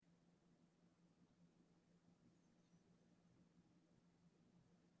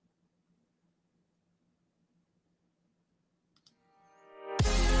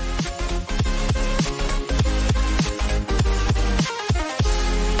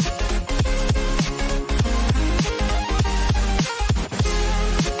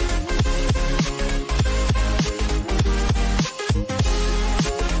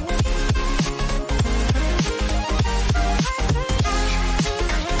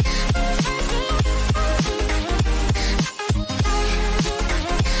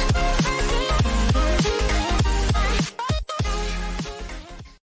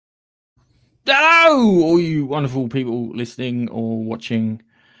wonderful people listening or watching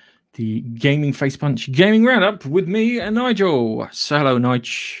the Gaming Face Punch Gaming Roundup with me and Nigel. So hello,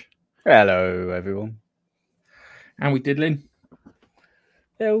 Nige. Hello, everyone. How we diddling?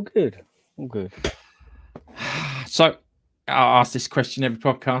 Yeah, all good. All good. So, I'll ask this question every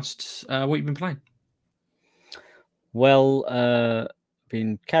podcast. What have you been playing? Well,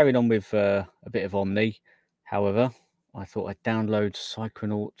 been carried on with a bit of Omni. However, I thought I'd download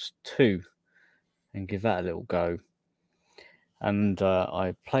Psychonauts 2 and give that a little go. And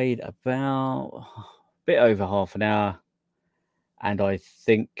I played about a bit over half an hour, and I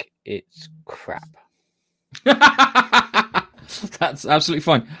think it's crap. That's absolutely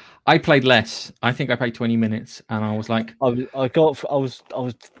fine. I played less. I think I played 20 minutes, and I was like, I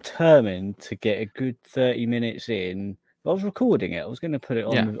was determined to get a good 30 minutes in. I was recording it. I was going to put it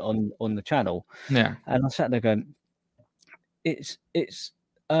on the channel. Yeah. And I sat there going, it's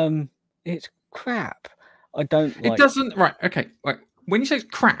crap. I don't like... It doesn't... Right, okay. Right. When you say it's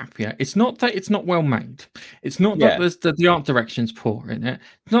crap, yeah, it's not that it's not well made. It's not that there's the art direction's poor in it.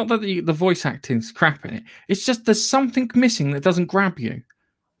 It's not that the voice acting's crap in it. It's just there's something missing that doesn't grab you.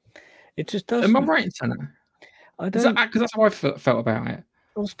 It just doesn't. Am I right in saying that? I don't... Because that's how I felt about it.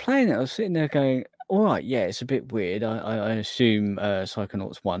 I was playing it. I was sitting there going, all right, yeah, it's a bit weird. I assume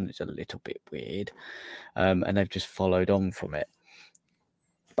Psychonauts 1 is a little bit weird. And they've just followed on from it.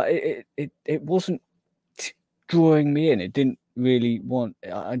 But it wasn't drawing me in. It didn't really want...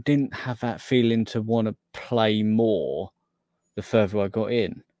 I didn't have that feeling to want to play more the further I got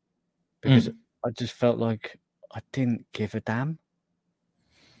in. Because I just felt like I didn't give a damn.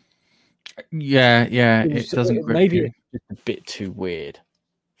 Yeah, it doesn't grip maybe you. It's just a bit too weird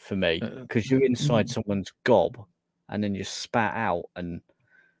for me because you're inside someone's gob and then you spat out and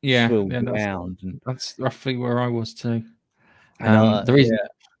swirl around. That's roughly where I was too. And, the reason,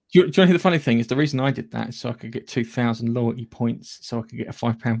 do you know the funny thing is the reason I did that is so I could get 2,000 loyalty points, so I could get a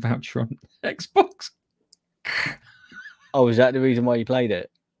 £5 voucher on Xbox. Oh, is that the reason why you played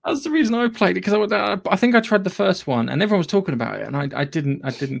it? That's the reason I played it, because I think I tried the first one and everyone was talking about it, and I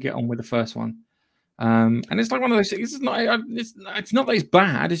didn't get on with the first one. And it's like one of those things. It's not that it's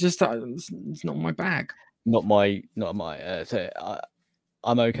bad. It's just that it's not my bag. Not my.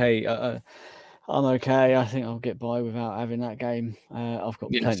 I'm okay. I'm okay. I think I'll get by without having that game. I've got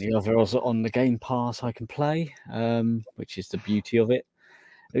plenty of others on the Game Pass I can play, which is the beauty of it.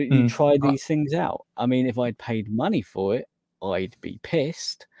 You try these things out. I mean, if I'd paid money for it, I'd be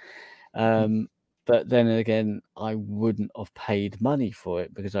pissed. But then again, I wouldn't have paid money for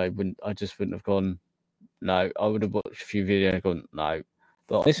it because I just wouldn't have gone, no. I would have watched a few videos and gone, no.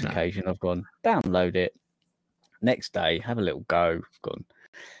 But on this occasion, I've gone, download it. Next day, have a little go. Gone,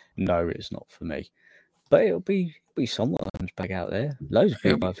 no, it's not for me. But it'll be someone's bag out there. Loads of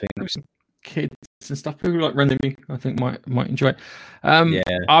people, I think. Some kids and stuff. People like Randy, I think might enjoy it. I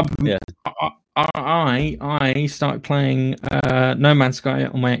started playing No Man's Sky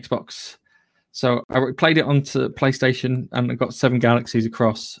on my Xbox. So I played it onto PlayStation and I got 7 galaxies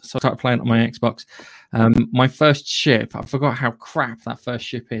across. So I started playing it on my Xbox. My first ship, I forgot how crap that first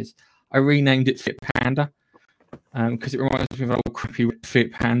ship is. I renamed it Fit Panda because it reminds me of an old crappy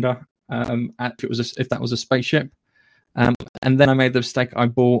Fit Panda. If that was a spaceship. And then I made the mistake. I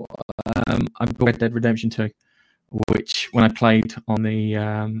bought Red Dead Redemption 2, which when I played on the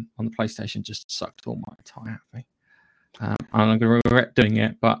PlayStation just sucked all my time out of me. I'm going to regret doing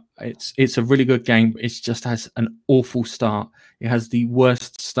it, but it's a really good game. It just has an awful start. It has the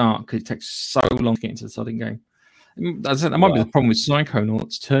worst start because it takes so long to get into the sodding game. As I said, that might be the problem with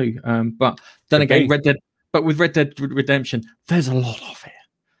Psychonauts too. But then again, with Red Dead Redemption, there's a lot of it.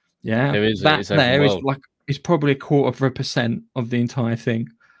 Yeah, there is. It's probably 0.25% of the entire thing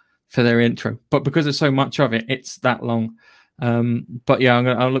for their intro. But because there's so much of it, it's that long. But yeah,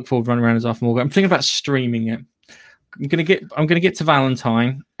 I'll look forward to running around as often. I'm thinking about streaming it. I'm gonna get to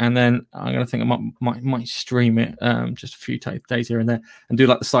Valentine, and then I'm gonna think I might stream it just a few days here and there, and do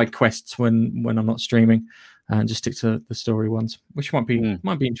like the side quests when I'm not streaming, and just stick to the story ones, which might be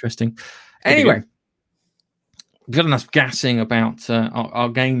interesting. Anyway, we've got enough gassing about our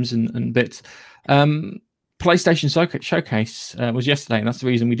games and bits. PlayStation Showcase was yesterday, and that's the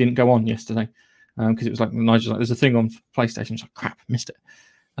reason we didn't go on yesterday, because it was like Nigel's like, there's a thing on PlayStation. It's like, crap, missed it.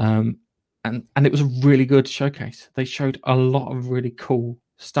 And it was a really good showcase. They showed a lot of really cool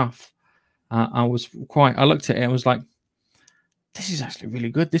stuff. I looked at it and was like, this is actually really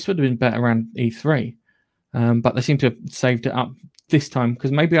good. This would have been better around E3. But they seem to have saved it up this time,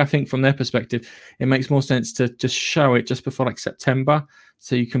 because maybe I think from their perspective, it makes more sense to just show it just before like September,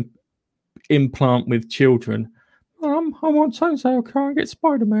 so you can implant with children I want so-and-so, I can't get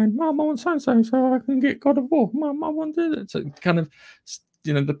Spiderman. Mum, I want so-and-so, so I can get God of War. Mum, I want it. So kind of,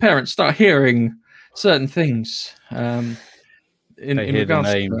 the parents start hearing certain things in hear the regards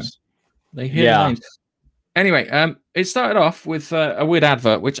to that. names. They hear the names. Anyway, it started off with a weird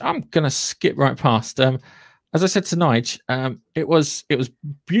advert, which I'm going to skip right past. As I said to Nige, it was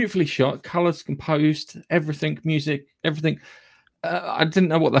beautifully shot, colours composed, everything, music, everything. I didn't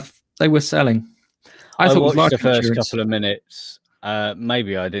know what they were selling. I thought watched it was the first insurance. couple of minutes.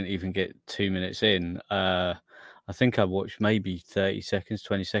 Maybe I didn't even get 2 minutes in. I think I watched maybe 30 seconds,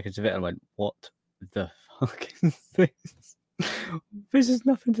 20 seconds of it. And I went, what the fuck is this? This has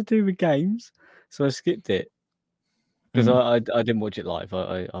nothing to do with games. So I skipped it. Because I didn't watch it live.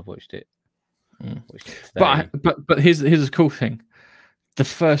 I watched it. Watched it today. But here's a cool thing. The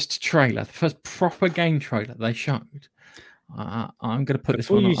first trailer, the first proper game trailer they showed. I'm going to put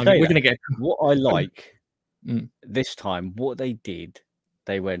Before this one on. We're going to get what I like this time. What they did,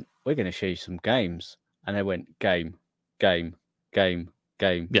 they went, "We're going to show you some games," and they went, "Game, game, game,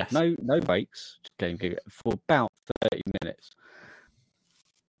 game." Yes. No breaks. Just game for about 30 minutes.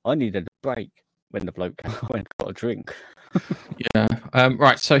 I needed a break when the bloke came. I went and got a drink. Yeah.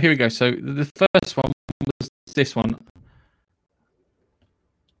 Right. So here we go. So the first one was this one.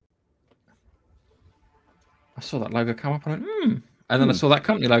 I saw that logo come up. I went, And then I saw that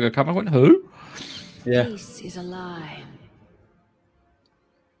company logo come up. I went, who? Yeah. Peace is a lie.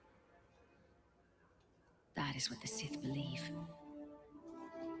 That is what the Sith believe.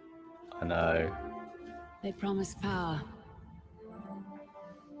 I know. They promise power.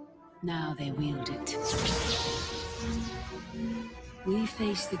 Now they wield it. We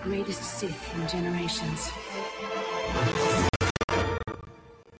face the greatest Sith in generations.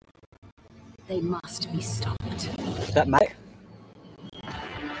 They must be stopped. Is that Mac?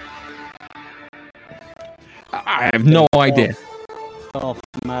 I have no idea. Off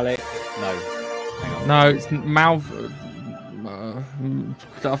Mallet. No. Hang on. No, it's mouth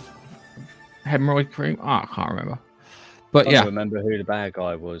stuff. Hemorrhoid cream. I can't remember. But I yeah, don't remember who the bad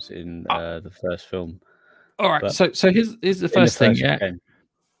guy was in the first film. All right. But so here's the first thing. Yeah. Game.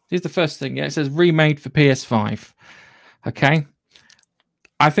 Here's the first thing. Yeah. It says remade for PS5. Okay.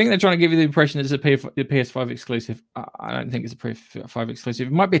 I think they're trying to give you the impression it's a PS5 exclusive. I don't think it's a PS5 exclusive.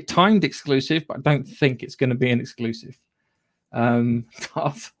 It might be a timed exclusive, but I don't think it's going to be an exclusive.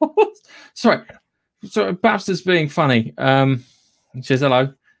 Sorry. So Babster's being funny. He says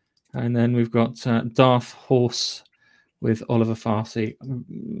hello. And then we've got Darth Horse with Oliver Farsi.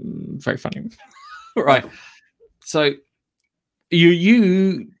 Very funny. Right. So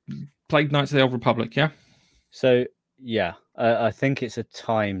you played Knights of the Old Republic, yeah? So, yeah. I think it's a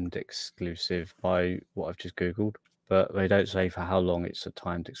timed exclusive by what I've just Googled, but they don't say for how long it's a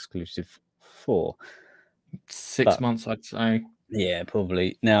timed exclusive for. 6 months, I'd say. Yeah,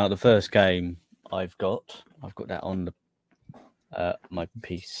 probably. Now, the first game I've got that on my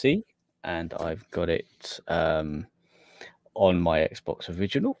PC, and I've got it on my Xbox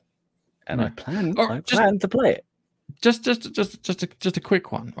original, and I plan to play it. Just a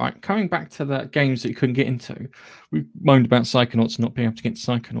quick one, right? Coming back to the games that you couldn't get into, we moaned about Psychonauts not being able to get into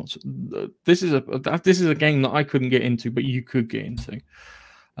Psychonauts. This is a game that I couldn't get into, but you could get into.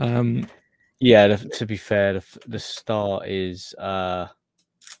 Yeah, to be fair, the start is a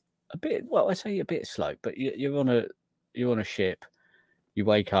bit. Well, I say a bit slow, but you're on a ship. You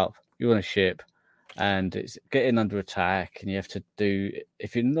wake up, you're on a ship, and it's getting under attack, and you have to do.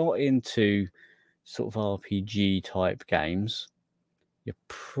 If you're not into sort of RPG type games, you're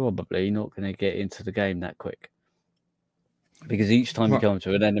probably not going to get into the game that quick, because each time you come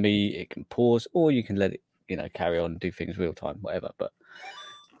to an enemy, it can pause, or you can let it, carry on and do things real time, whatever. But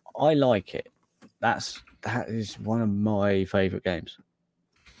I like it. That is one of my favorite games.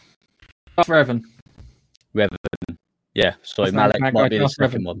 Revan. Yeah. Sorry, Malik might be the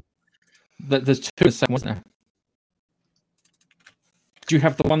second one. There's two of the second, wasn't there? Do you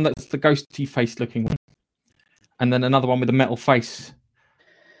have the one that's the ghosty face looking one? And then another one with the metal face.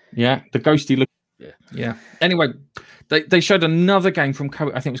 Yeah, the ghosty look. Yeah. Anyway, they showed another game from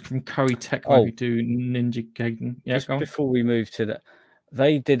Koei. I think it was from Koei Tecmo who do Ninja Gaiden. Yeah, just before we move to that,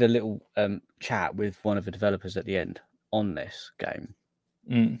 they did a little chat with one of the developers at the end on this game.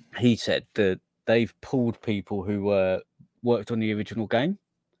 He said that they've pulled people who worked on the original game.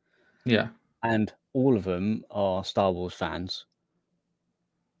 Yeah. And all of them are Star Wars fans,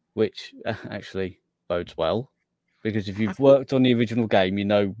 which actually bodes well, because if you've worked on the original game, you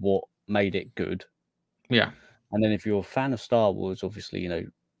know what made it good. Yeah. And then if you're a fan of Star Wars, obviously, you know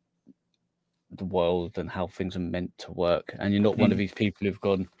the world and how things are meant to work. And you're not one of these people who've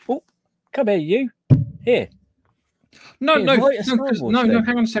gone, oh, come here, you. Here. No, Yeah, no, write a Star Wars no. thing.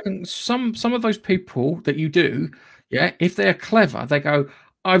 Hang on a second. Some of those people that you do, yeah, if they're clever, they go,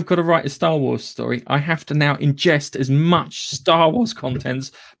 "I've got to write a Star Wars story. I have to now ingest as much Star Wars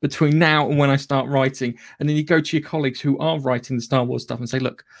contents between now and when I start writing." And then you go to your colleagues who are writing the Star Wars stuff and say,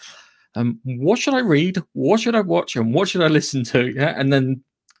 "Look, what should I read? What should I watch? And what should I listen to?" Yeah, and then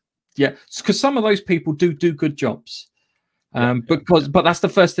because some of those people do good jobs. But that's the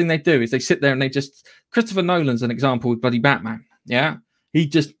first thing they do is they sit there and they just Christopher Nolan's an example with bloody Batman. Yeah, he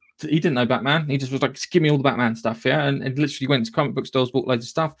didn't know Batman. He just was like, give me all the Batman stuff. Yeah, and literally went to comic book stores, bought loads of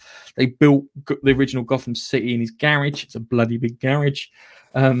stuff. They built the original Gotham City in his garage. It's a bloody big garage,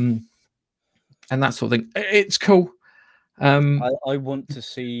 and that sort of thing. It's cool. I want to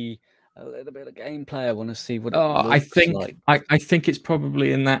see a little bit of gameplay. I want to see what it looks like. I think it's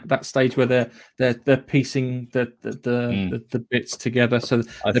probably in that stage where they're piecing the bits together. So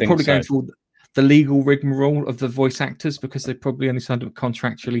they're probably going through the legal rigmarole of the voice actors because they probably only signed up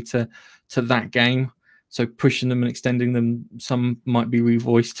contractually to that game. So pushing them and extending them, some might be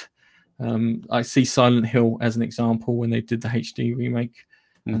revoiced. I see Silent Hill as an example when they did the HD remake.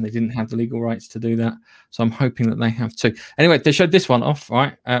 And they didn't have the legal rights to do that, so I'm hoping that they have too. Anyway, they showed this one off,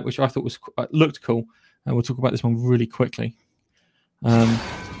 right, which I thought looked cool, and we'll talk about this one really quickly.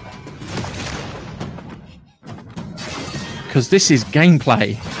 Because this is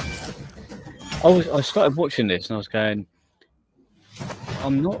gameplay. I started watching this and I was going,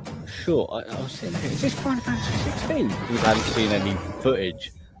 I'm not sure. I was sitting there, is this Final Fantasy 16? Because I hadn't seen any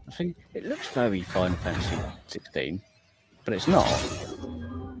footage. I think it looks very Final Fantasy 16, but it's not.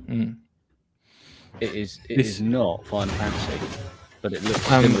 It is not Final Fantasy, but it looks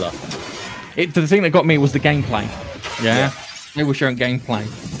similar. The thing that got me was the gameplay. Yeah. They were showing gameplay.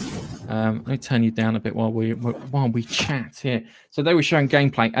 Let me turn you down a bit while we chat here. So they were showing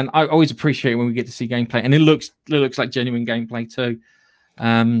gameplay, and I always appreciate when we get to see gameplay, and it looks like genuine gameplay too.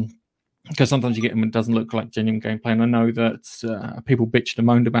 Because sometimes you get them and it doesn't look like genuine gameplay, and I know that people bitched and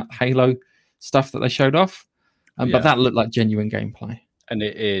moaned about Halo stuff that they showed off, but that looked like genuine gameplay. And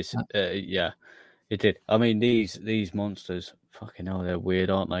it is, it did. I mean, these monsters, fucking hell, they're weird,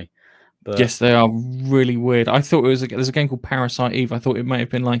 aren't they? But yes, they are really weird. I thought there's a game called Parasite Eve. I thought it may have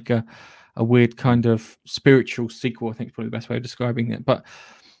been like a weird kind of spiritual sequel. I think is probably the best way of describing it. But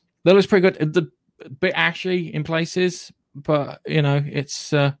that looks pretty good. A bit ashy in places, but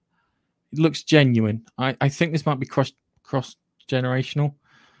it's it looks genuine. I think this might be cross generational.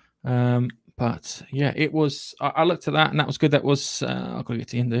 But yeah, it was. I looked at that and that was good. That was. I've got to get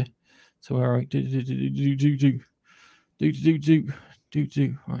to the end there. So where are we? Do.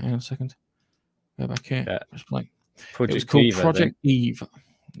 Right, hang on a second. Go back here. Yeah. It was called Project Eve.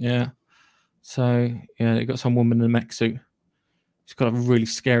 Yeah. So yeah, they got some woman in a mech suit. She's got a really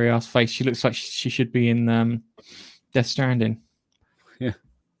scary ass face. She looks like she should be in Death Stranding. Yeah.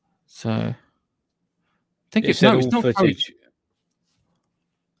 So I think it's not footage.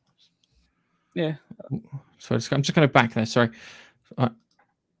 Yeah. Sorry, I'm just going back there. Sorry.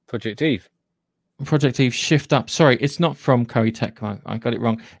 Project Eve. Project Eve Shift Up. Sorry, it's not from Koei Tecmo. I got it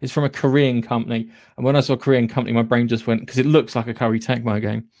wrong. It's from a Korean company. And when I saw a Korean company, my brain just went because it looks like a Koei Tecmo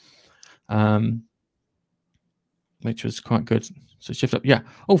game, which was quite good. So Shift Up, yeah.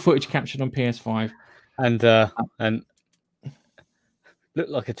 All footage captured on PS5, and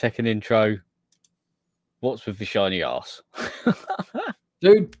looked like a Tekken intro. What's with the shiny ass,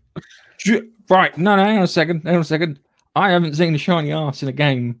 dude? Right? No, hang on a second. I haven't seen the shiny ass in a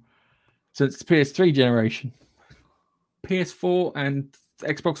game since the PS3 generation. PS4 and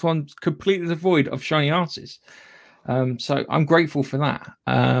Xbox One completely devoid of shiny asses. So I'm grateful for that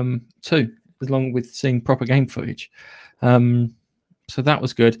too, along with seeing proper game footage. So that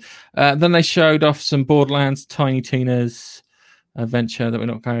was good. Then they showed off some Borderlands Tiny Tina's adventure that we're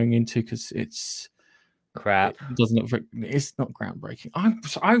not going into because it's crap. It doesn't look very, it's not groundbreaking. I'll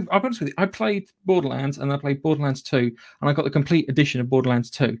be honest with you. I played Borderlands and I played Borderlands 2 and I got the complete edition of Borderlands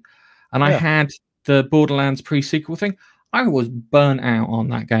 2. And I had the Borderlands pre-sequel thing. I was burnt out on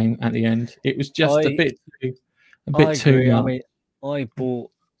that game at the end. It was just a bit too much. I mean, I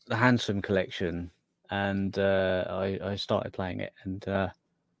bought the Handsome collection and I started playing it. And for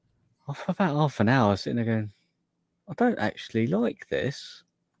about half an hour, I was sitting there going, I don't actually like this.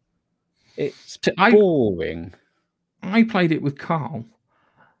 It's boring. I played it with Carl,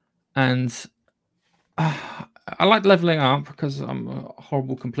 and I like leveling up because I'm a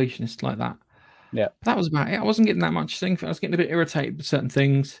horrible completionist like that. Yeah, but that was about it. I wasn't getting that much thing. I was getting a bit irritated with certain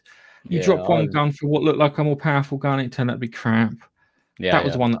things. You drop one gun for what looked like a more powerful gun, it turned out to be crap. Yeah, that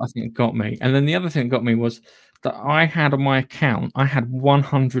was the one that I think got me. And then the other thing that got me was that I had on my account, I had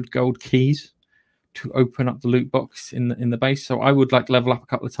 100 gold keys to open up the loot box in the base. So I would like level up a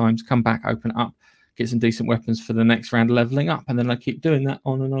couple of times, come back, open it up, get some decent weapons for the next round of leveling up, and then I keep doing that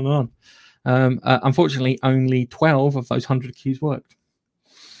on and on and on. Unfortunately, only 12 of those 100 keys worked.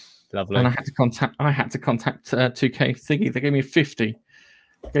 Lovely. And I had to contact 2K Thingy. They gave me 50.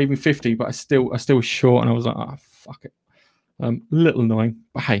 But I still was short, and I was like, oh, fuck it. A little annoying,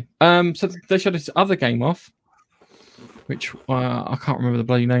 but hey. So they showed this other game off, which I can't remember the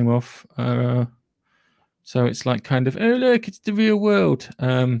bloody name of. So it's like kind of, oh look, it's the real world.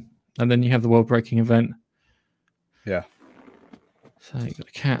 And then you have the world-breaking event. Yeah. So you got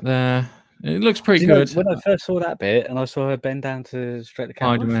a cat there. It looks pretty good. When I first saw that bit, and I saw her bend down to stroke the cat,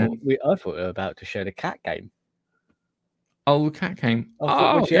 I thought we were about to show the cat game. Oh, the cat game.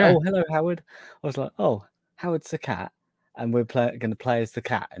 Oh, hello, Howard. I was like, oh, Howard's the cat, and we're going to play as the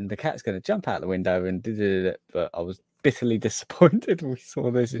cat, and the cat's going to jump out the window and but I was bitterly disappointed we saw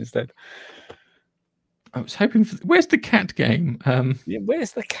this instead. I was hoping for. Where's the cat game?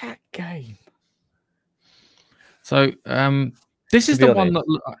 Where's the cat game? So, this is the one that.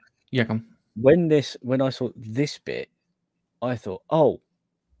 Yeah, come. When I saw this bit, I thought, oh,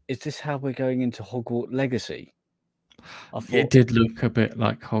 is this how we're going into Hogwarts Legacy? I thought it did look a bit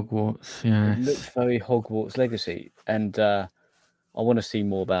like Hogwarts. Yeah, it looked very Hogwarts Legacy, and I want to see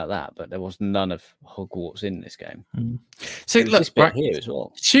more about that. But there was none of Hogwarts in this game. See, look, this bit here as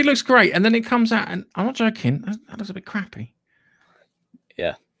well. She looks great, and then it comes out, and I'm not joking. That looks a bit crappy.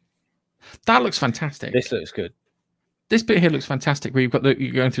 Yeah, that looks fantastic. This looks good. This bit here looks fantastic. Where you're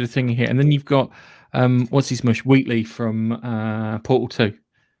going through the thing here, and then you've got what's his mush Wheatley from Portal 2.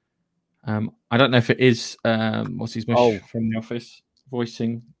 I don't know if it is what's his mush from The Office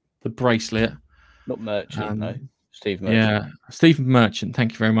voicing the bracelet. Not Merchant, no. Steve Merchant. Yeah, Stephen Merchant.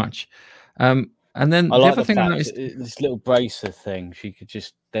 Thank you very much. And then I like the other thing I noticed, this little bracer thing. She could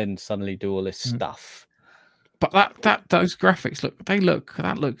just then suddenly do all this stuff. But those graphics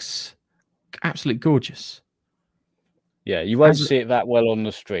that looks absolutely gorgeous. Yeah, you won't see it that well on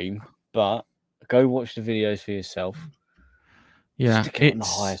the stream, but go watch the videos for yourself. Yeah, it's on the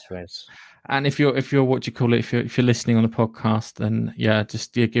highest res. And if you're what you call it, if you're listening on the podcast, then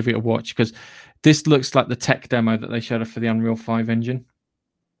just give it a watch, because this looks like the tech demo that they showed for the Unreal 5 engine.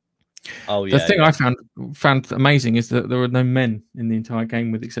 Oh yeah. The thing I found amazing is that there were no men in the entire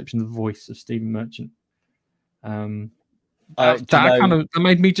game, with the exception of the voice of Stephen Merchant. That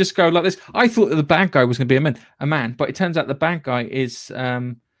made me just go like this. I thought that the bad guy was going to be a man, but it turns out the bad guy is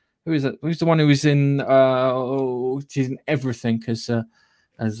who is it? Who's the one who was in she's in everything as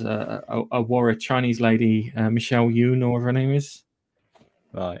a warrior Chinese lady, Michelle Yoon, or whatever her name is.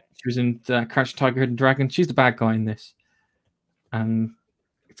 Right. She was in Crouching Tiger, Hidden Dragon. She's the bad guy in this, and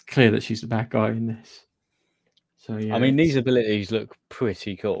it's clear that she's the bad guy in this. So yeah, I mean, these abilities look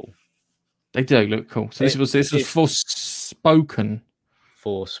pretty cool. They do look cool. So this was Forspoken.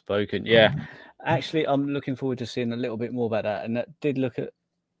 Forspoken, yeah. Actually, I'm looking forward to seeing a little bit more about that. And that did looked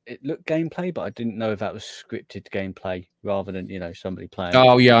gameplay, but I didn't know if that was scripted gameplay rather than somebody playing.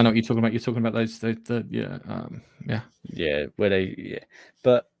 Oh yeah, I know what you're talking about. You're talking about those. Where they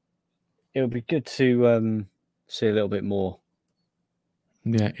But it would be good to see a little bit more.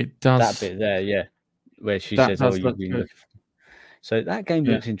 Yeah, it does. That bit there, yeah, where she says, "Oh, you've been looking." So that game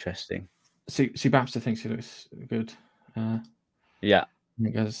looks interesting. See, Baxter thinks it looks good. Yeah,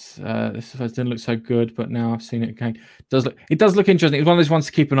 because this first didn't look so good, but now I've seen it again. It does look interesting. It's one of those ones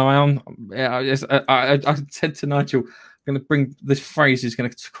to keep an eye on. I said to Nigel, I'm going to bring this phrase is going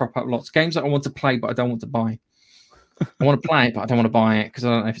to crop up lots. Games that I want to play, but I don't want to buy. I want to play it, but I don't want to buy it because I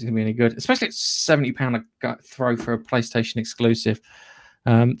don't know if it's going to be any good. Especially at £70 a throw for a PlayStation exclusive.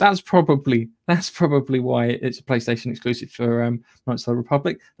 That's probably why it's a PlayStation exclusive for Knights of the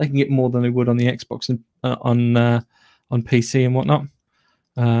Republic. They can get more than they would on the Xbox and on PC and whatnot.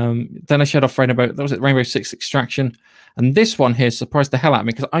 Then I showed off Rainbow Six Extraction, and this one here surprised the hell out of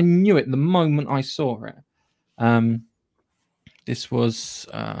me because I knew it the moment I saw it. This was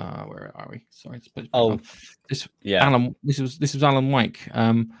where are we? Sorry, this was Alan Wake.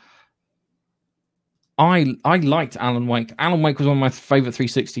 I liked Alan Wake. Alan Wake was one of my favorite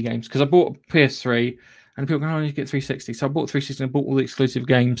 360 games because I bought a PS3 and people go, "Oh, you get 360." So I bought 360 and I bought all the exclusive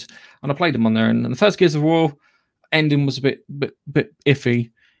games and I played them on there. And the first Gears of War ending was a bit iffy.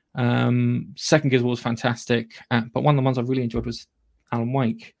 Second Gears of War was fantastic, but one of the ones I really enjoyed was Alan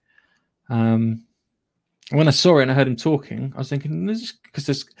Wake. When I saw it and I heard him talking, I was thinking,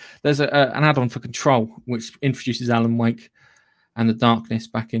 because there's an add-on for Control which introduces Alan Wake and the darkness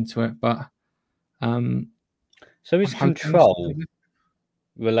back into it, but. So is Control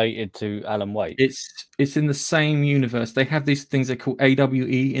related to Alan Wake? It's in the same universe. They have these things they call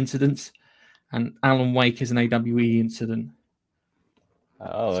AWE incidents, and Alan Wake is an AWE incident.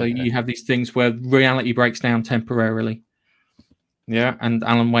 Oh, so okay. you have these things where reality breaks down temporarily. Yeah, and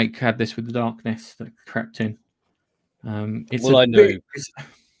Alan Wake had this with the darkness that crept in. All I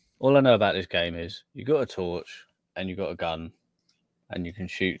know about this game is you got a torch and you got a gun, and you can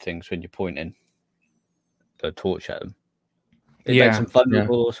shoot things when you're pointing the torch at them. It makes them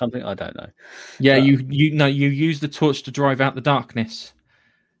vulnerable or something. I don't know. Yeah, you use the torch to drive out the darkness,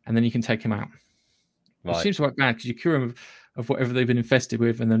 and then you can take him out. Right. It seems quite bad because you cure them of whatever they've been infested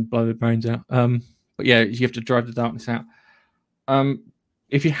with, and then blow their brains out. But yeah, you have to drive the darkness out.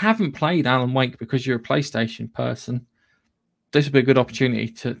 If you haven't played Alan Wake because you're a PlayStation person, this would be a good opportunity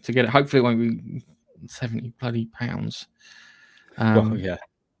to get it. Hopefully, it won't be £70 bloody. Yeah.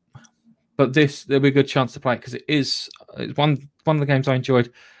 But there'll be a good chance to play it because it's one of the games I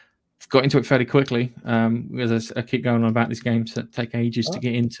enjoyed. Got into it fairly quickly because I keep going on about these games that take ages to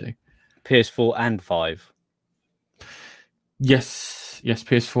get into. PS4 and 5. Yes,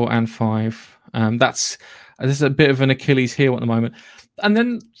 PS4 and 5. This is a bit of an Achilles heel at the moment. And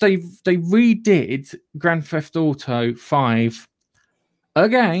then they redid Grand Theft Auto 5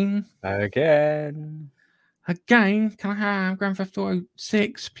 again. Can I have Grand Theft Auto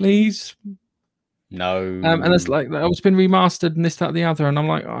 6, please? No. And it's like it's been remastered and this, that, the other, and I'm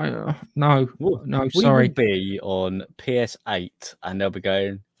like, no, sorry. We will be on PS8, and they'll be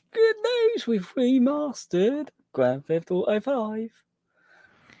going, good news, we've remastered Grand Theft Auto 5.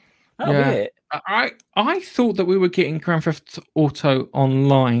 That'll be it. I thought that we were getting Grand Theft Auto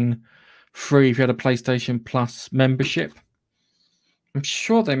Online free if you had a PlayStation Plus membership. I'm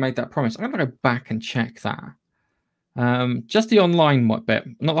sure they made that promise. I'm going to go back and check that. Just the online bit,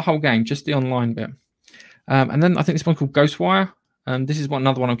 not the whole game, just the online bit. And then I think this one called Ghostwire. This is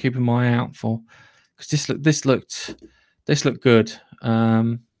another one I'm keeping my eye out for because this looked good.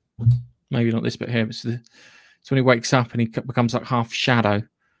 Maybe not this bit here, but it's when he wakes up and he becomes like half shadow.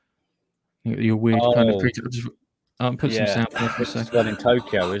 You're weird kind of creature. Just put some sound on for a second. It's one in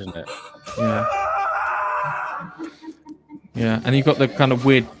Tokyo, isn't it? Yeah, and you've got the kind of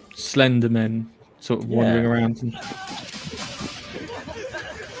weird Slender Men sort of wandering around.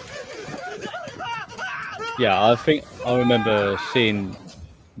 Yeah, I think I remember seeing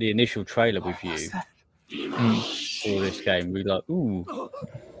the initial trailer with you for this game. We were like, ooh,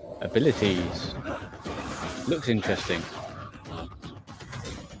 abilities. Looks interesting.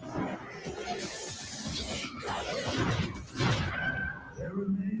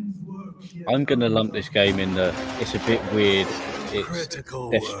 I'm going to lump this game in it's a bit weird. It's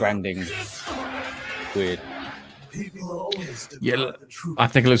Death Stranding weird. Yeah, I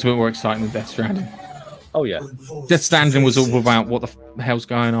think it looks a bit more exciting than Death Stranding. Oh, yeah. Death Stranding was all about what the hell's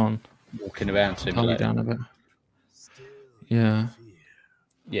going on. Walking around simulating. Down a bit. Yeah.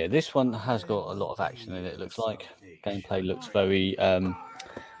 Yeah, this one has got a lot of action in it, looks like. Gameplay looks very...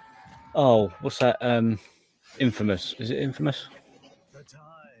 what's that? Infamous. Is it Infamous?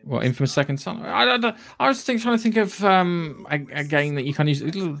 What, Infamous Second Son? I don't know. I was trying to think of a game that you can use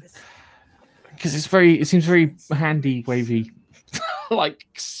because it seems very handy wavy, like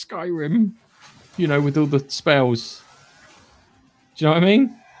Skyrim, with all the spells. Do you know what I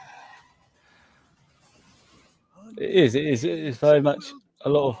mean? It is. It's very much a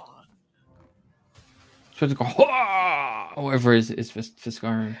lot of. Trying to go, or whatever it is for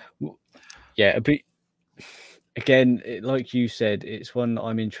Skyrim. Yeah, but again, like you said, it's one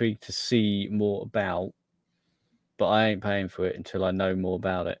I'm intrigued to see more about, but I ain't paying for it until I know more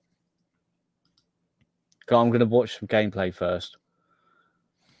about it. I'm going to watch some gameplay first.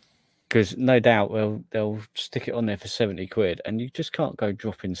 Because no doubt they'll stick it on there for 70 quid, and you just can't go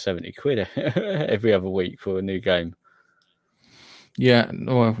dropping 70 quid every other week for a new game. Yeah,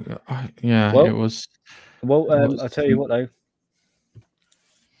 well, it was. Well, I'll tell you what, though.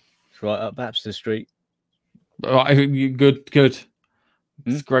 It's right up Baxter Street. Good.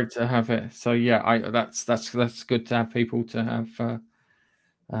 It's great to have it. So yeah, that's good to have people to have, to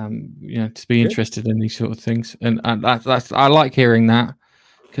be interested in these sort of things, and that's I like hearing that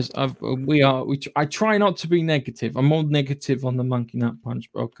because I try not to be negative. I'm more negative on the Monkey Nut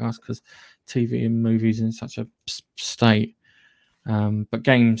Punch broadcast because TV and movies in such a state, but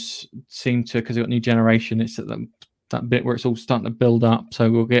games seem to, because we've got new generation. It's at that bit where it's all starting to build up.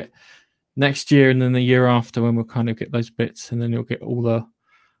 So we'll get next year and then the year after when we'll kind of get those bits, and then you'll get all the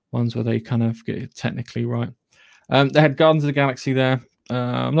ones where they kind of get it technically right. They had Guardians of the Galaxy there.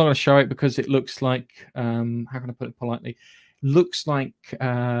 I'm not going to show it because it looks like, how can I put it politely? Looks like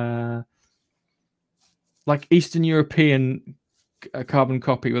Eastern European a carbon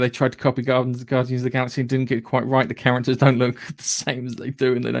copy where they tried to copy Guardians of the Galaxy and didn't get it quite right. The characters don't look the same as they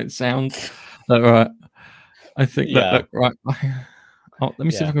do, and they don't sound like right. I think that right. Let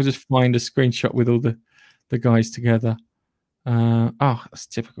me see if I can just find a screenshot with all the guys together. That's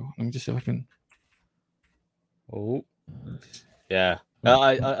typical. Let me just see if I can. Oh, yeah.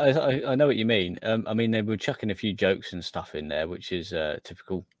 I know what you mean. I mean, they were chucking a few jokes and stuff in there, which is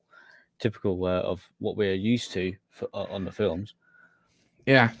typical of what we're used to on the films.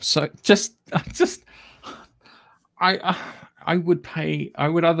 Yeah. So I would pay. I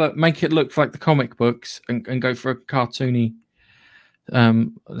would either make it look like the comic books and go for a cartoony,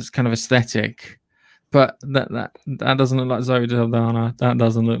 this kind of aesthetic. But that doesn't look like Zoe Saldana. That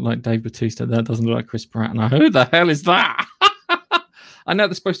doesn't look like Dave Bautista. That doesn't look like Chris Pratt. Now, who the hell is that? I know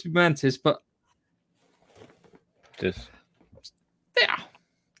they're supposed to be Mantis, but just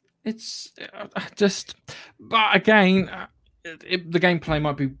it's just. But again, the gameplay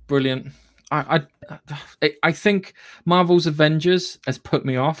might be brilliant. I think Marvel's Avengers has put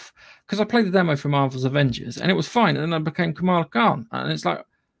me off because I played the demo for Marvel's Avengers and it was fine, and then I became Kamala Khan, and it's like,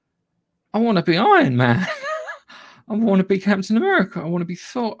 I want to be Iron Man. I want to be Captain America. I want to be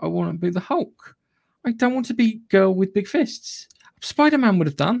Thor. I want to be the Hulk. I don't want to be girl with big fists. Spiderman would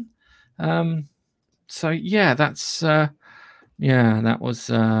have done. So yeah, that's that was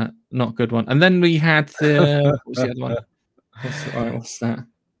not a good one. And then we had the what was the other one? What's that?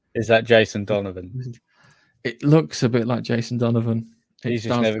 Is that Jason Donovan? It looks a bit like Jason Donovan. He's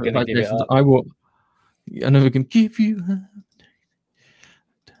just never going to give it up. I'm never going to give you.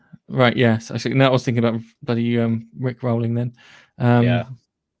 Right, yes. Actually, now I was thinking about bloody Rick Rolling then.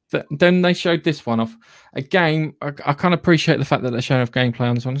 Then they showed this one off. Again, I kind of appreciate the fact that they're showing off gameplay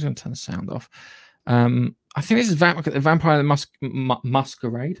on this one. I'm just going to turn the sound off. I think this is Vampire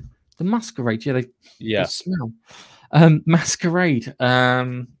Masquerade. The Masquerade, they smell. Masquerade.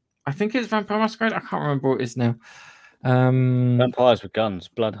 I think it's Vampire Masquerade. I can't remember what it is now. Vampires with Guns,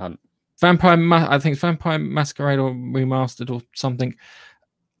 Blood Hunt. I think it's Vampire Masquerade or Remastered or something.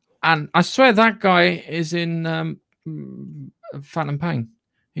 And I swear that guy is in Phantom Pain.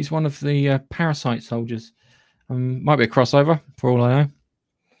 He's one of the Parasite soldiers. Might be a crossover, for all I know.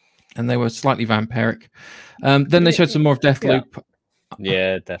 And they were slightly vampiric. Then they showed some more of Deathloop.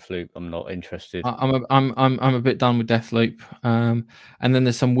 Yeah, Deathloop. I'm not interested. I'm a bit done with Deathloop. And then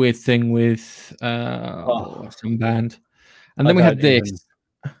there's some weird thing with some band. And then we had this.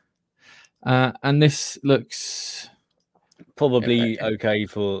 And this looks probably okay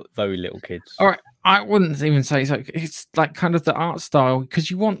for very little kids. All right, I wouldn't even say so. It's like kind of the art style, because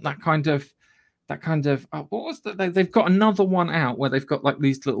you want that kind of what was that? They've got another one out where they've got like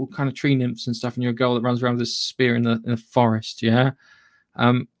these little kind of tree nymphs and stuff, and you're a girl that runs around with a spear in the forest, yeah.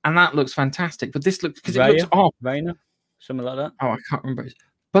 And that looks fantastic. But this looks, because it looks off. Raina, something like that. Oh, I can't remember.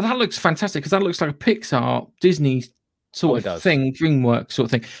 But that looks fantastic because that looks like a Pixar, Disney sort of thing, DreamWorks sort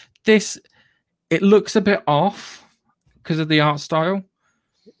of thing. This, it looks a bit off because of the art style.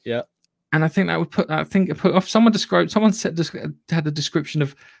 Yeah. And I think that would put off. Someone had a description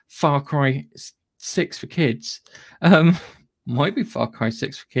of Far Cry 6 for kids. Might be Far Cry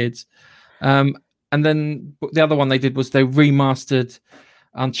 6 for kids. And then the other one they did was they remastered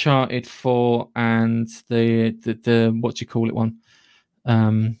Uncharted 4 and the what do you call it one?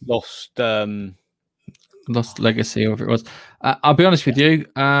 Lost Legacy, or whatever it was. I'll be honest with you.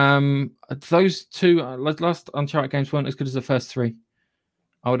 Those two last Uncharted games weren't as good as the first three.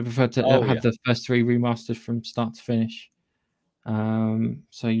 I would have preferred to have the first three remastered from start to finish.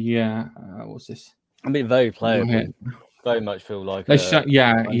 So yeah, what's this? I mean, very playable. Very much feel like game.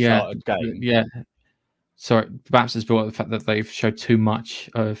 Yeah. Sorry, perhaps it's brought up the fact that they've showed too much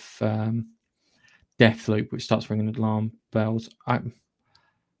of Deathloop, which starts ringing alarm bells.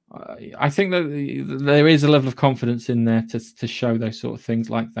 I think that there is a level of confidence in there to show those sort of things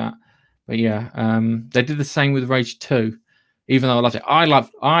like that. But yeah, they did the same with Rage 2. Even though I loved it,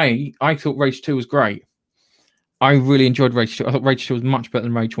 I thought Rage 2 was great. I really enjoyed Rage 2. I thought Rage 2 was much better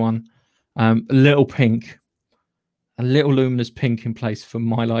than Rage 1. A little luminous pink in place for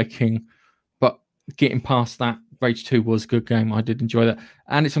my liking. But getting past that, Rage 2 was a good game. I did enjoy that.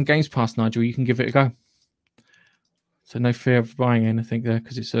 And it's on Games Pass, Nigel. You can give it a go. So no fear of buying anything there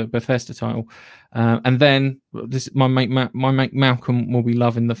because it's a Bethesda title. And then my mate Malcolm will be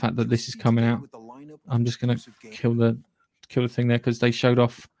loving the fact that this is coming out. I'm just going to kill the thing there because they showed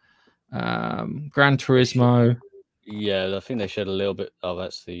off Gran Turismo. Yeah, I think they showed a little bit. Oh,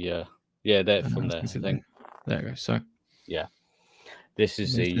 that's the they're from there. I think. There we go. So yeah, this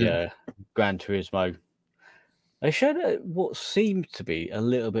is the Gran Turismo. They showed what seemed to be a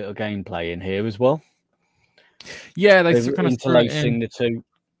little bit of gameplay in here as well. Yeah, they They're kind of threw it interlacing in. the two.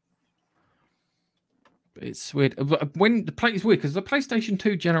 It's weird. When the play is weird because the PlayStation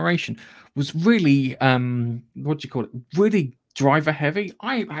 2 generation was really what do you call it? Really driver heavy.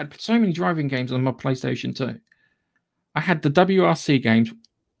 I had so many driving games on my PlayStation 2. I had the WRC games.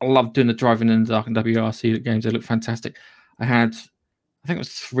 I loved doing the driving in the dark and WRC games. They look fantastic. I think it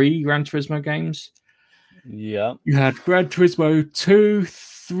was 3 Gran Turismo games. Yeah. You had Gran Turismo 2,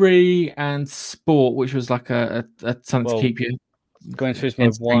 3, and Sport, which was like a something to keep you. Gran Turismo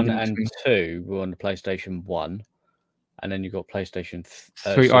 1 and 2 were on the PlayStation 1, and then you got PlayStation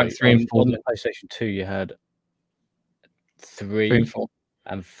 3, 3 and 4. On the PlayStation 2, you had 3 and 4.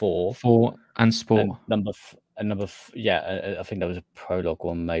 And 4. 4 and Sport. I think that was a Prologue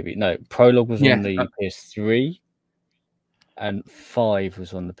one, maybe. No, Prologue was on the PS3, and 5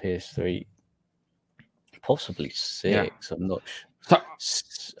 was on the PS3. Possibly 6. Yeah. I'm not sure.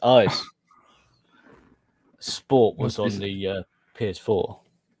 Sport was on the PS4.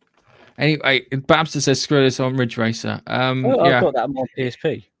 Anyway, Babster says screw this on Ridge Racer. I've got that on my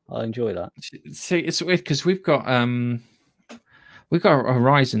PSP. I enjoy that. See, it's weird because we've got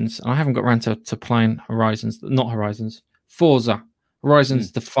Horizons, and I haven't got around to playing Horizons. Not Horizons, Forza.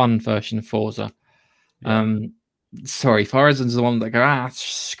 Horizons, the fun version of Forza. Yeah. Sorry, Horizons is the one that go,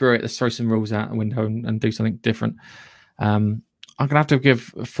 screw it, let's throw some rules out the window and do something different. I'm gonna have to give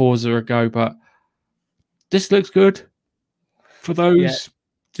Forza a go, but this looks good for those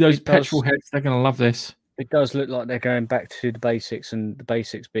petrol heads. They're gonna love this. It does look like they're going back to the basics, and the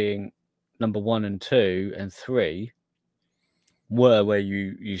basics being number 1 and 2 and 3 were where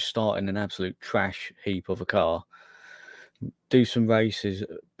you start in an absolute trash heap of a car, do some races,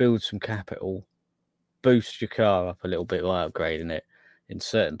 build some capital, boost your car up a little bit by upgrading it in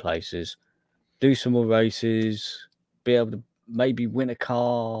certain places, do some more races, be able to maybe win a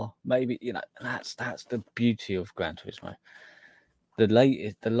car, maybe, that's the beauty of Gran Turismo. The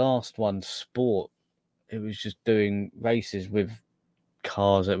last one, Sport, it was just doing races with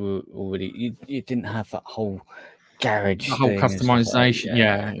cars that were already, you didn't have that whole garage the whole thing, customization.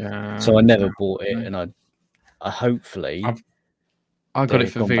 Yeah. So I never bought it, and I hopefully I got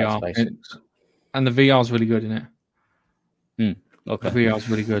it for VR, and the VR is really good in it. Okay, the VR is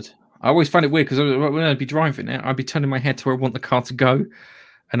really good. I always find it weird because when I'd be driving it, I'd be turning my head to where I want the car to go,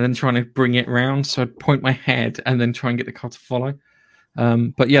 and then trying to bring it round. So I'd point my head and then try and get the car to follow.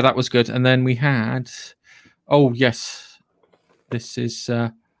 But yeah, that was good. And then we had, this is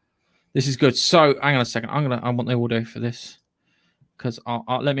good. So hang on a second. I want the audio for this because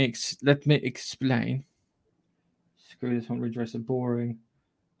let me explain. Screw this on Ridge Racer, boring.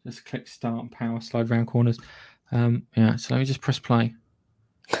 Just click start and power, slide around corners. So let me just press play.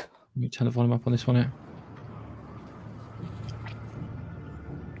 Let me turn the volume up on this one here.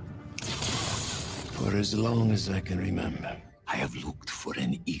 For as long as I can remember, I have looked for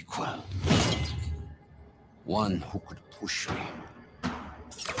an equal. One who could push me.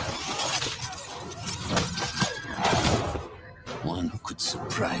 One who could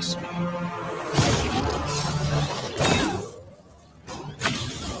surprise me.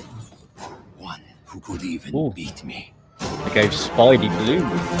 One who could even beat me. I gave Spidey blue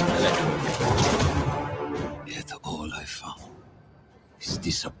electric. Yet all I found is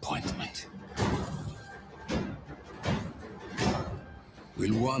disappointment.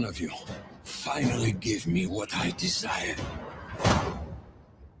 Will one of you finally give me what I desire?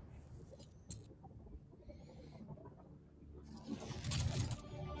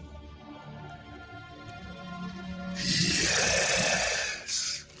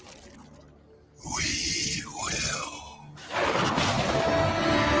 Yes, we will.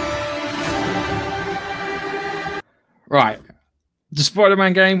 Right. The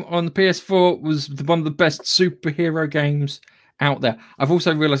Spiderman game on the PS4 was one of the best superhero games out there. I've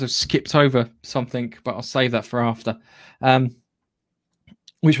also realized I've skipped over something, but I'll save that for after,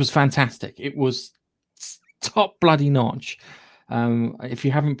 which was fantastic. It was top bloody notch. If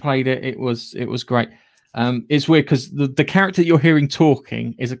you haven't played it, it was great. It's weird because the character you're hearing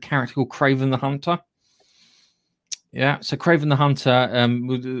talking is a character called Kraven the Hunter. Yeah, so Kraven the Hunter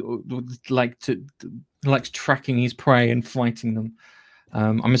likes tracking his prey and fighting them.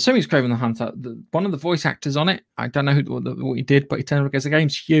 I'm assuming it's Kraven the Hunter. One of the voice actors on it, I don't know what he did, but he turned up because the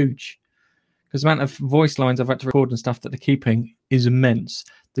game's huge. Because the amount of voice lines I've had to record and stuff that they're keeping is immense.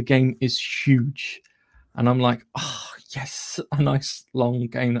 The game is huge. And I'm like, yes, a nice long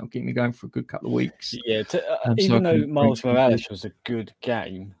game that'll keep me going for a good couple of weeks. Yeah, even though Miles Morales was a good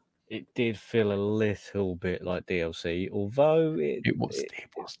game, it did feel a little bit like DLC, although it was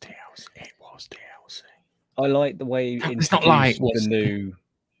DLC. I like the way it's not like the new,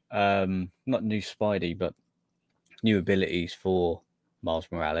 not new Spidey, but new abilities for Miles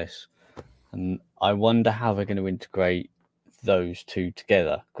Morales, and I wonder how they're going to integrate those two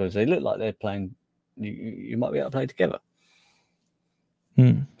together, because they look like they're playing. You might be able to play together.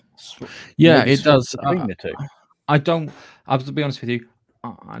 Yeah, it does. Between the two. I have to be honest with you.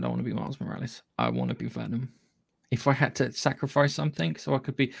 I don't want to be Miles Morales. I want to be Venom. If I had to sacrifice something, so I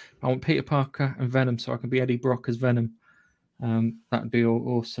want Peter Parker and Venom, so I can be Eddie Brock as Venom. That'd be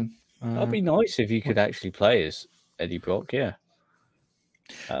awesome. That'd be nice if you could actually play as Eddie Brock. Yeah.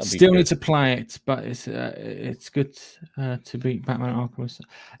 Still need to play it, but it's good to beat Batman Arkham Asylum.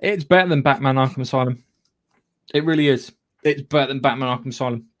 It's better than Batman Arkham Asylum. It really is. It's better than Batman Arkham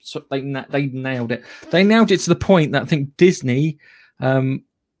Asylum. So they nailed it. They nailed it to the point that I think Disney.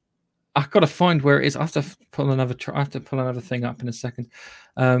 I've got to find where it is. I have to pull another. I have to pull another thing up in a second.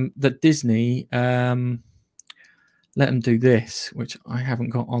 That Disney let them do this, which I haven't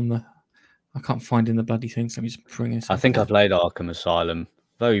got on the. I can't find in the bloody things. Let me just bring this. I think I played Arkham Asylum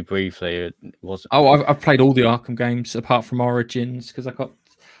very briefly. It wasn't. Oh, I've played all the Arkham games apart from Origins, because I got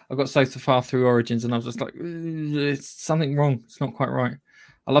so far through Origins and I was just like, it's something wrong. It's not quite right.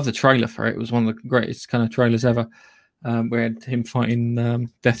 I love the trailer for it. It was one of the greatest kind of trailers ever. We had him fighting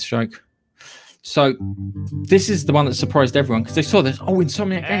Deathstroke. So this is the one that surprised everyone, because they saw this. Oh,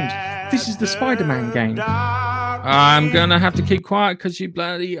 Insomniac Games. This is the Spider-Man game. I'm gonna have to keep quiet because I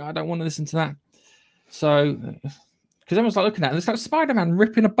don't want to listen to that. So, because everyone's like looking at it, it's like Spider-Man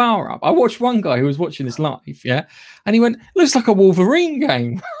ripping a bar up. I watched one guy who was watching this live, yeah, and he went, "Looks like a Wolverine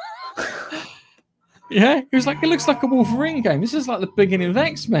game." Yeah, he was like, "It looks like a Wolverine game. This is like the beginning of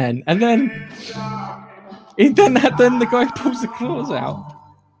X-Men." And then the guy pulls the claws out.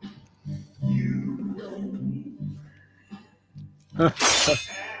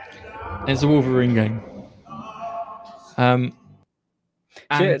 It's a Wolverine game.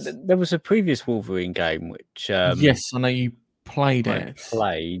 There was a previous Wolverine game which yes, I know you played it.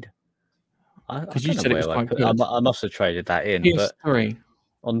 Because you said it was quite good. I must have traded that in. PS3. But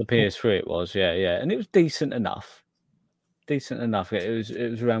on the PS3 it was, yeah, and it was decent enough. It was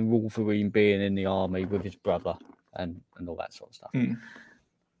around Wolverine being in the army with his brother and all that sort of stuff.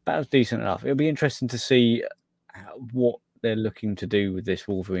 That was decent enough. It'll be interesting to see what they're looking to do with this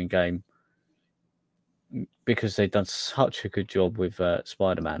Wolverine game, because they've done such a good job with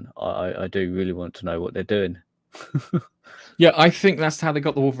Spider-Man. I do really want to know what they're doing. Yeah, I think that's how they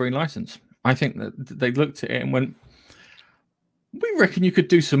got the Wolverine license. I think that they looked at it and went, "We reckon you could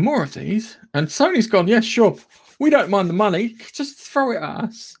do some more of these." And Sony's gone, "Yeah, sure. We don't mind the money. Just throw it at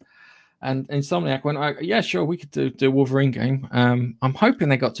us." And Insomniac went, "Yeah, sure, we could do a Wolverine game." I'm hoping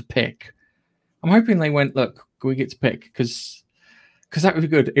they got to pick. I'm hoping they went, "Look, we get to pick," because that would be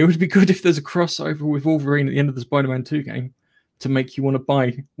good. It would be good if there's a crossover with Wolverine at the end of the Spider-Man 2 game to make you want to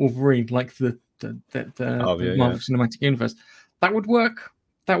buy Wolverine, like the Marvel Cinematic Universe. That would work.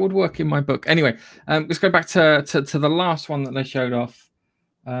 That would work in my book. Anyway, let's go back to the last one that they showed off.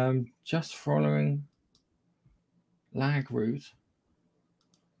 Just following lag route.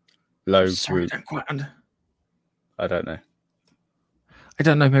 Low route. I don't know.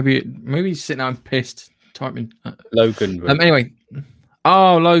 Maybe he's sitting there and pissed typing. Logan route. Anyway.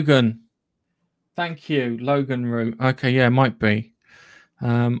 Oh, Logan. Thank you, Logan route. Okay, yeah, it might be.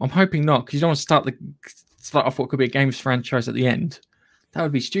 I'm hoping not, because you don't want to start off what could be a games franchise at the end. That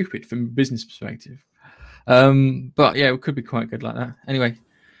would be stupid from a business perspective. But yeah, it could be quite good like that. Anyway,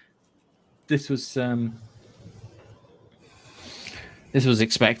 this was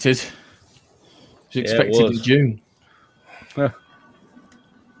expected. It was expected in June.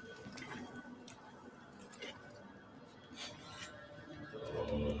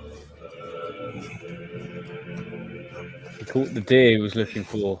 He caught the deer he was looking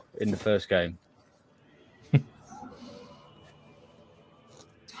for in the first game.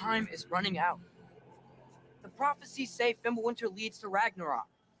 Time is running out. The prophecies say Fimbulwinter leads to Ragnarok.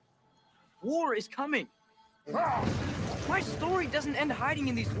 War is coming. My story doesn't end hiding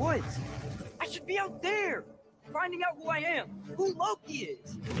in these woods. I should be out there, finding out who I am, who Loki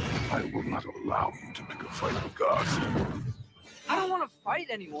is. I will not allow you to pick a fight with gods. I don't want to fight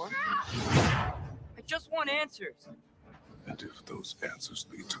anymore. I just want answers. And if those answers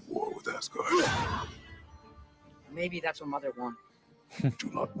lead to war with Asgard? Maybe that's what Mother wanted.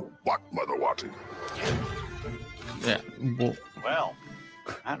 Do not know what Mother wanted. Yeah. Well,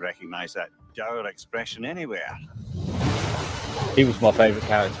 I recognize that dour expression anywhere. He was my favourite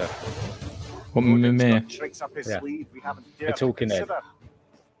character. What Mimir? Tricks up his Yeah. sleeve we haven't The dared talking to head. consider.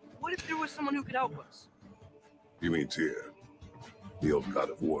 What if there was someone who could help us? You mean Tyr, the old god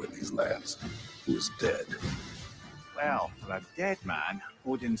of war in these lands, who is dead? Well, for a dead man,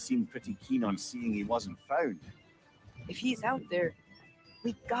 Odin seemed pretty keen on seeing he wasn't found. If he's out there,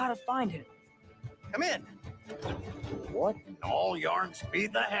 we gotta find him. Come in. What? All yarn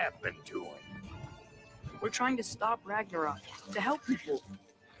speed that happened to him. We're trying to stop Ragnarok, to help people.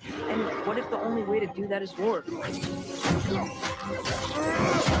 And what if the only way to do that is war?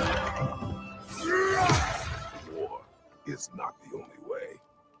 War is not the only way.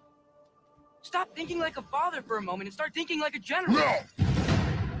 Stop thinking like a father for a moment and start thinking like a general. No!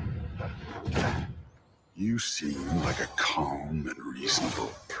 You seem like a calm and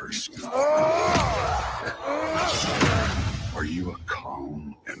reasonable person. Are you a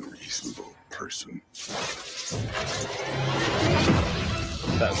calm and reasonable person?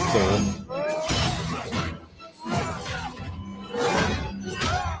 That's Thor.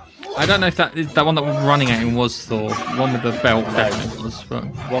 I don't know if that one that was running at him was Thor. One with the belt definitely was, but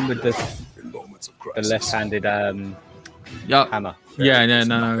One with the In moments of the crisis, left-handed yeah, hammer. yeah,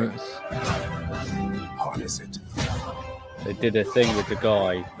 no. harness it. They did a thing with the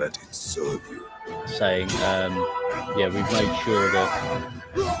guy Let it serve you. saying, yeah, we've made sure that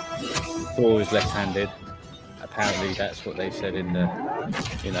Thor is left-handed. Apparently, that's what they said in the,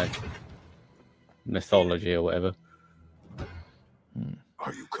 mythology or whatever.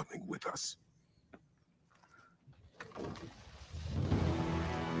 Are you coming with us?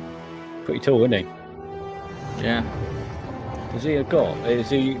 Pretty tall, isn't he? Yeah. Is he a god? Is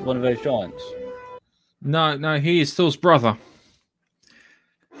he one of those giants? No, he is Thor's brother.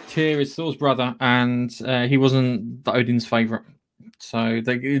 Tyr is Thor's brother, and he wasn't Odin's favorite. So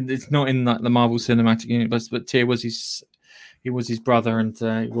it's not in the Marvel Cinematic Universe, but Tyr was his brother, and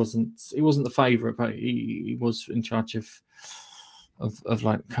he wasn't the favorite, but he was in charge of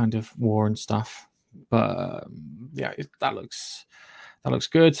like kind of war and stuff. But yeah, that looks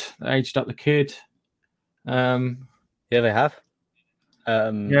good. They aged up the kid. Yeah, they have.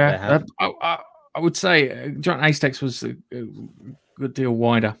 Yeah, they have. I would say Giant Aztecs was a good deal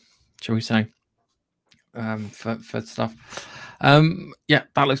wider, shall we say, for stuff. Yeah,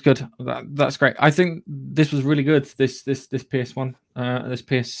 that looks good. That's great. I think this was really good. This PS1, this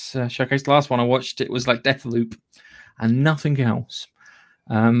PS showcase. The last one I watched, it was like Deathloop and nothing else.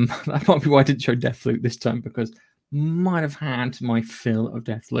 That might be why I didn't show Deathloop this time, because might have had my fill of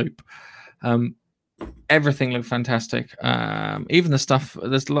Deathloop. Everything looked fantastic. Even the stuff,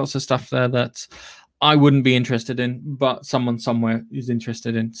 there's lots of stuff there that I wouldn't be interested in, but someone somewhere is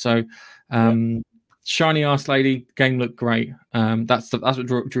interested in. So, shiny ass lady game looked great. That's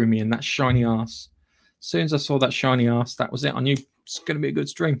what drew me in. That shiny ass. As soon as I saw that shiny ass, that was it. I knew it's going to be a good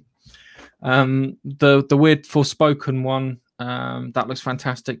stream. The weird Forspoken one, that looks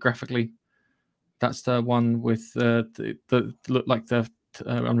fantastic graphically. That's the one with the look like the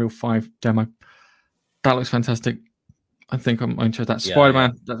Unreal 5 demo. That looks fantastic. I think I'm interested. That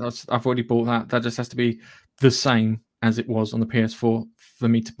Spiderman, I've already bought that. That just has to be the same as it was on the PS4 for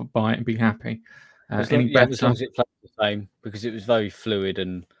me to buy it and be happy. As long as it plays the same, because it was very fluid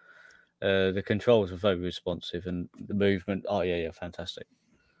and the controls were very responsive and the movement. Oh yeah, fantastic.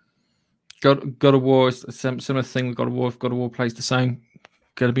 God of War is a similar thing with God of War. If God of War plays the same,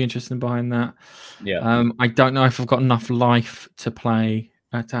 going to be interested in buying that. Yeah. I don't know if I've got enough life to play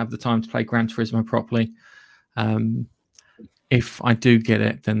to have the time to play Gran Turismo properly. If I do get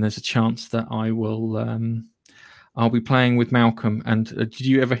it, then there's a chance that I will. I'll be playing with Malcolm. And did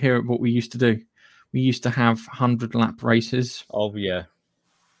you ever hear what we used to do? We used to have 100-lap races. Oh yeah,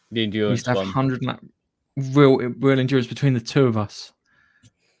 the endurance. We used to have 100-lap real endurance between the two of us.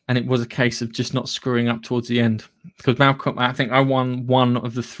 And it was a case of just not screwing up towards the end. Because Malcolm, I think I won one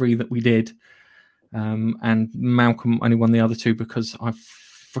of the three that we did. And Malcolm only won the other two because I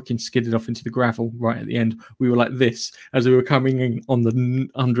freaking skidded off into the gravel right at the end. We were like this as we were coming in on the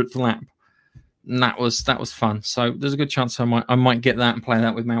 100th lap. And that was fun. So there's a good chance I might get that and play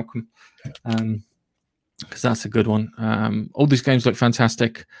that with Malcolm. Because that's a good one. All these games look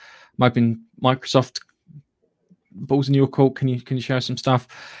fantastic. Might be Microsoft. Balls in your court. Can you show some stuff?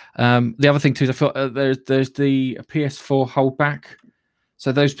 The other thing too is I feel there's the PS4 holdback.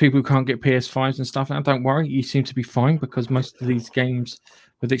 So those people who can't get PS5s and stuff now, don't worry. You seem to be fine because most of these games,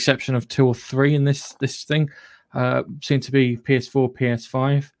 with the exception of 2 or 3 in this thing, seem to be PS4,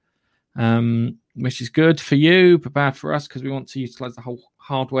 PS5, which is good for you, but bad for us because we want to utilize the whole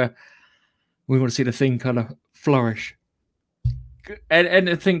hardware. We want to see the thing kind of flourish. And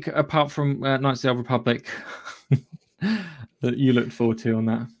I think apart from Knights of the Old Republic, that you looked forward to on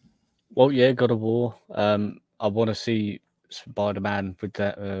that. Well, yeah, God of War. I want to see Spider-Man with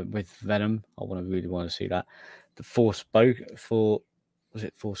that with Venom. I really want to see that. The Forspoken,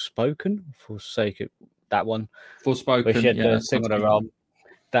 that one. Forspoken, Which had yeah, the thing on her arm.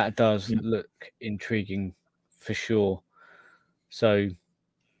 That does look intriguing for sure. So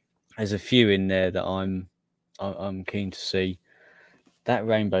there's a few in there that I'm keen to see. That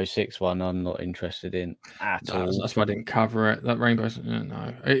Rainbow Six one, I'm not interested in at all. That's why I didn't cover it. That Rainbow,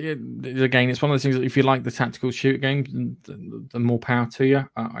 no. Again, it's one of those things that if you like the tactical shoot games, the more power to you.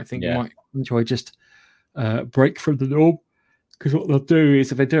 I think you might enjoy just break from the norm, because what they'll do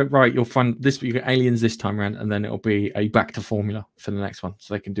is if they do it right, you'll find this. You get aliens this time around, and then it'll be a back to formula for the next one,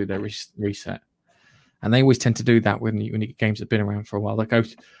 so they can do their reset. And they always tend to do that when you get games that have been around for a while.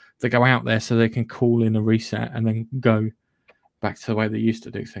 They go out there so they can call in a reset and then go back to the way they used to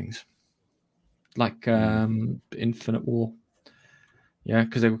do things, like Infinite War. Yeah,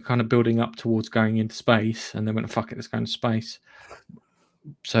 because they were kind of building up towards going into space, and they went, "Fuck it, let's go into space."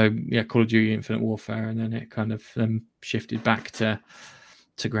 So yeah, Call of Duty Infinite Warfare, and then it kind of shifted back to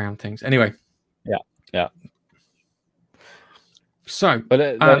ground things. Anyway, yeah. So,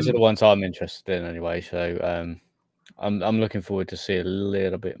 but those are the ones I'm interested in anyway. So I'm looking forward to see a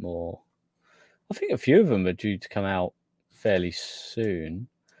little bit more. I think a few of them are due to come out fairly soon.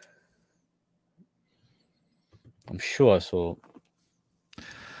 I'm sure I saw.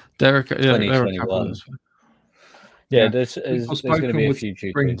 Derek, 2021. Yeah, there's going to be a few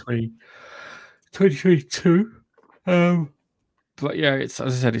spring 2022. But yeah, it's,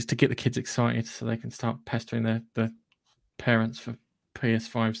 as I said, it's to get the kids excited so they can start pestering their parents for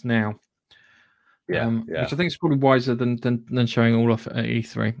PS5s now. Which I think is probably wiser than showing all off at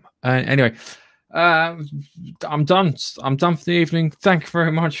E3. Anyway, I'm done. I'm done for the evening. Thank you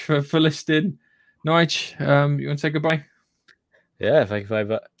very much for listening. Nige, you want to say goodbye? Yeah, thank you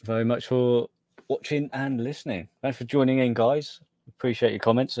very, very much for watching and listening. Thanks for joining in, guys. Appreciate your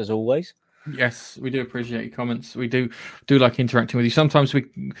comments as always. Yes, we do appreciate your comments. We do like interacting with you. Sometimes we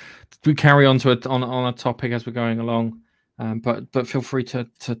carry on to on a topic as we're going along, but feel free to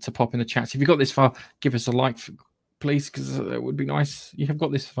pop in the chats. If you got this far, give us a like, please, because it would be nice. You have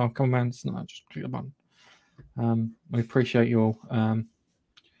got this far. Come on, man. It's not just click the button. We appreciate you all.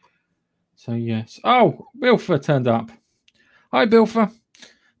 So yes. Oh, Bilfer turned up. Hi, Bilfer.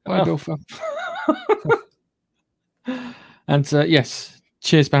 Bye, Bilfer. And yes,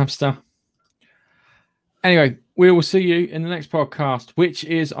 cheers, Babster. Anyway, we will see you in the next podcast, which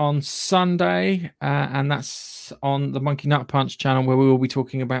is on Sunday, and that's on the Monkey Nut Punch channel, where we will be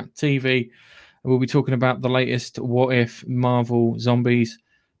talking about TV. We'll be talking about the latest What If Marvel Zombies,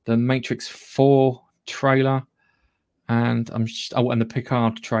 the Matrix 4 trailer, and and the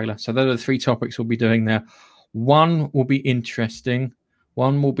Picard trailer. So those are the three topics we'll be doing there. One will be interesting,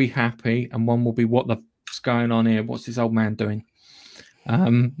 one will be happy, and one will be what the fuck's going on here? What's this old man doing?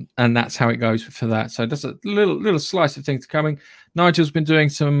 And that's how it goes for that. So that's a little slice of things coming. Nigel's been doing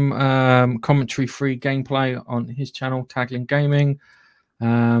some commentary-free gameplay on his channel, Taglin Gaming,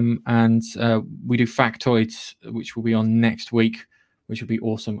 and we do Factoids, which will be on next week, which will be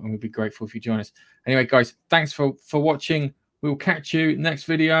awesome, and we'll be grateful if you join us. Anyway, guys, thanks for watching. We will catch you next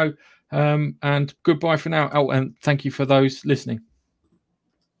video, and goodbye for now. Oh, and thank you for those listening.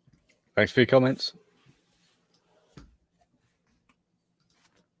 Thanks for your comments.